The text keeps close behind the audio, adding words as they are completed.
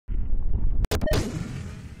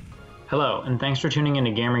Hello, and thanks for tuning in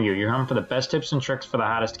to GamerU, your home for the best tips and tricks for the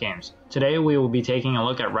hottest games. Today we will be taking a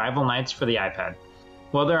look at Rival Knights for the iPad.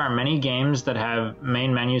 While there are many games that have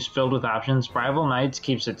main menus filled with options, Rival Knights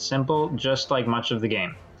keeps it simple, just like much of the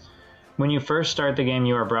game. When you first start the game,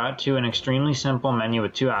 you are brought to an extremely simple menu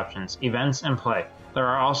with two options, Events and Play. There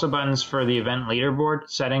are also buttons for the event leaderboard,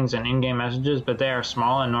 settings, and in-game messages, but they are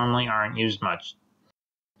small and normally aren't used much.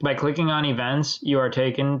 By clicking on Events, you are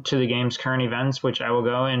taken to the game's current events, which I will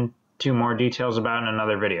go into more details about in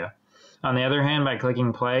another video. On the other hand, by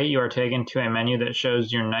clicking Play, you are taken to a menu that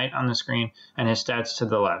shows your knight on the screen and his stats to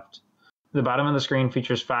the left. The bottom of the screen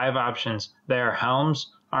features 5 options. They are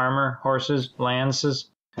Helms, Armor, Horses, Lances,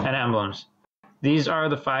 and Emblems. These are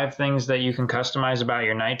the 5 things that you can customize about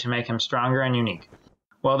your knight to make him stronger and unique.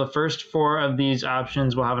 While the first 4 of these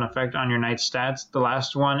options will have an effect on your knight's stats, the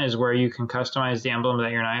last one is where you can customize the emblem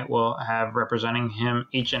that your knight will have representing him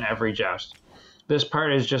each and every joust. This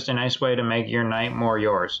part is just a nice way to make your knight more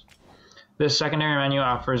yours. This secondary menu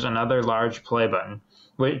offers another large play button,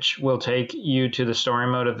 which will take you to the story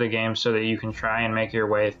mode of the game so that you can try and make your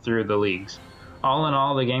way through the leagues. All in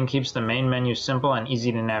all, the game keeps the main menu simple and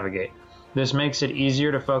easy to navigate. This makes it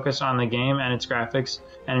easier to focus on the game and its graphics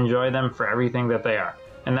and enjoy them for everything that they are.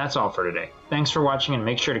 And that's all for today. Thanks for watching, and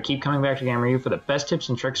make sure to keep coming back to GamerU for the best tips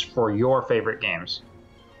and tricks for your favorite games.